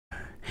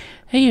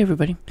Hey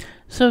everybody,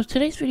 so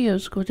today's video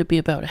is going to be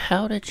about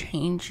how to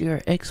change your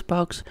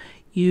Xbox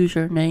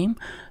username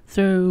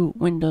through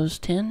Windows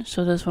 10.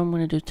 So that's what I'm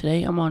going to do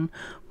today. I'm on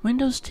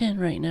Windows 10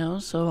 right now,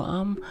 so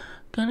I'm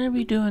going to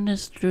be doing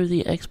this through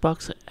the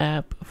Xbox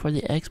app for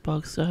the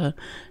Xbox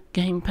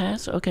Game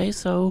Pass. Okay,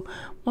 so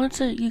once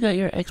you got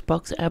your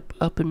Xbox app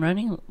up and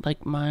running,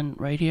 like mine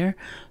right here,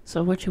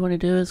 so what you want to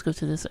do is go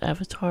to this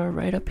avatar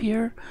right up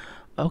here.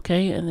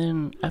 Okay, and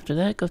then after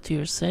that, go to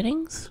your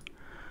settings.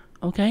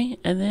 Okay,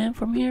 and then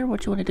from here,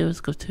 what you want to do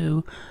is go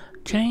to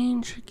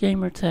Change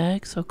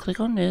Gamertag. So click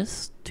on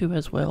this too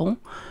as well.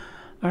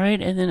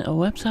 Alright, and then a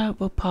website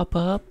will pop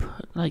up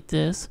like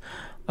this.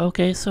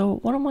 Okay, so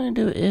what I'm going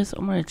to do is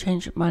I'm going to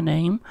change my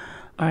name.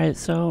 Alright,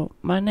 so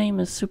my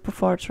name is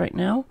Superfarts right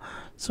now.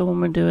 So what I'm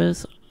going to do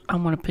is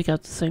I'm going to pick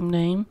out the same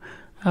name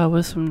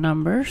with some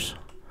numbers.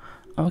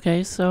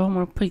 Okay, so I'm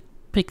going to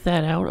pick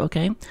that out.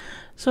 Okay,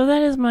 so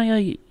that is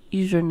my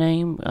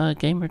username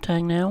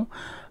gamertag now.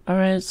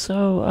 Alright,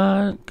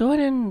 so go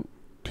ahead and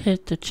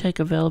hit the check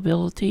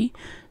availability,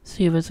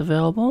 see if it's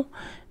available,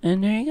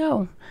 and there you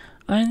go.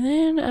 And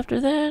then after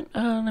that,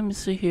 let me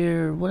see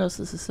here, what else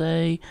does it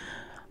say?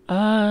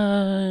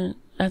 After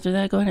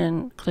that, go ahead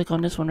and click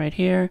on this one right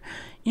here.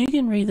 You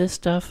can read this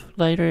stuff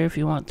later if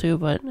you want to,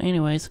 but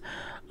anyways,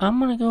 I'm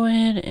going to go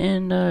ahead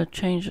and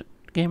change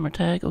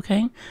gamertag,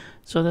 okay?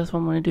 So that's what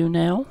I'm going to do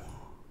now.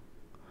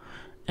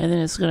 And then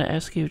it's going to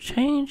ask you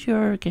change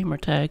your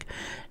gamertag,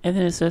 and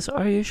then it says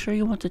are you sure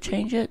you want to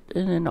change it,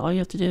 and then all you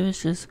have to do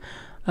is just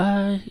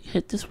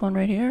hit this one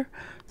right here.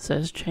 It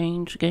says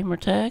change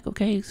gamertag.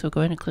 Okay, so go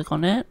ahead and click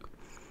on that.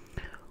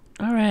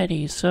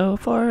 Alrighty, so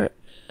far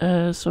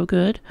so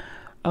good.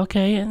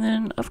 Okay, and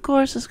then of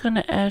course it's going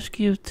to ask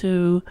you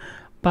to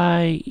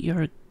buy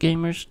your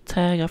gamer's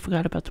tag. I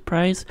forgot about the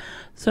price,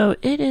 so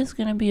it is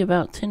going to be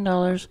about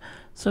 $10.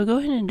 So go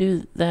ahead and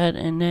do that,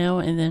 and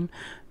then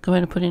go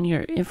ahead and put in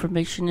your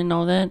information and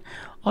all that.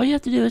 All you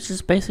have to do is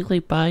just basically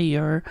buy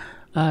your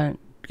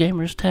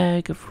gamer's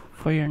tag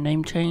for your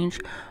name change.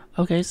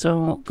 Okay,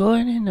 so go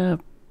ahead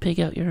and pick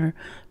out your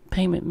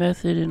payment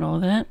method and all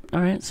that.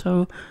 Alright,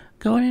 so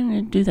go ahead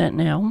and do that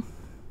now.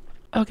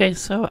 Okay,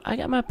 so I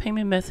got my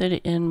payment method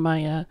in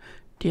my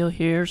deal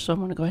here, so I'm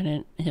going to go ahead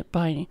and hit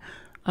buy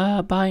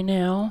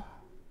now.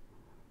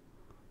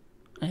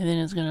 And then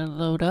it's going to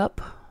load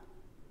up.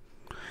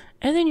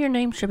 And then your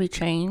name should be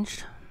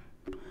changed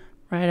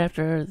right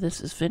after this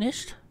is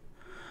finished.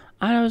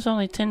 I know it's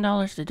only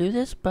 $10 to do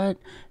this, but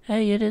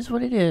hey, it is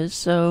what it is.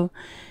 So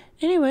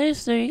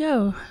anyways, there you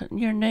go.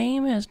 Your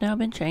name has now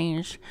been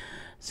changed.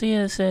 See,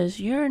 it says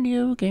your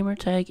new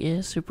gamertag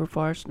is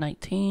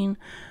Superfarts19,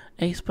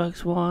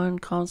 Xbox One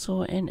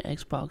console and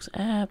Xbox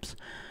apps.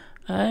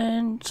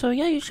 And so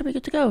yeah, you should be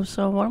good to go.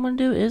 So what I'm going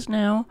to do is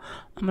now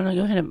I'm going to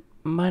go ahead and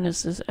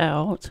minus this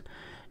out,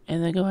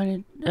 and then go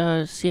ahead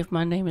and see if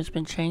my name has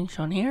been changed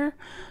on here.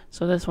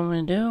 So that's what I'm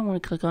going to do. I'm going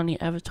to click on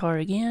the avatar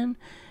again,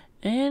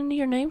 and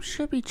your name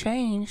should be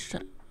changed.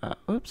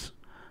 Oops.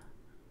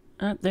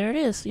 There it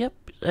is. Yep,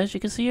 as you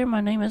can see here,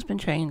 my name has been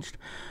changed.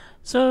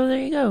 So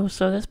there you go.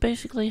 So that's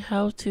basically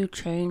how to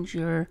change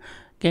your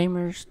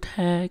gamer's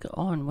tag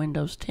on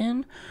Windows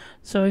 10.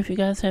 So if you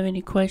guys have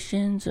any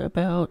questions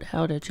about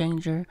how to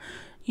change your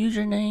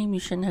username, you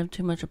shouldn't have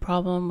too much a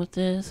problem with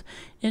this.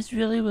 It's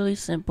really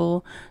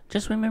simple.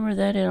 Just remember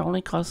that it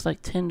only costs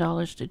like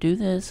 $10 to do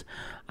this.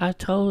 I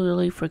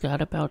totally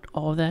forgot about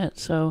all that.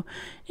 So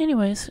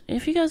anyways,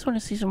 if you guys want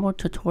to see some more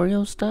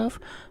tutorial stuff,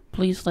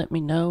 please let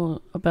me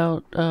know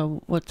about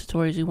what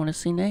tutorials you want to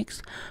see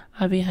next.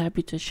 I'd be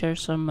happy to share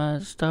some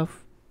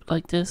stuff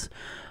like this.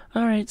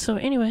 Alright, so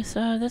anyways,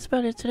 that's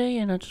about it today,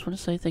 and I just want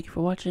to say thank you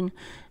for watching,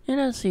 and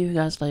I'll see you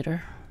guys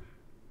later.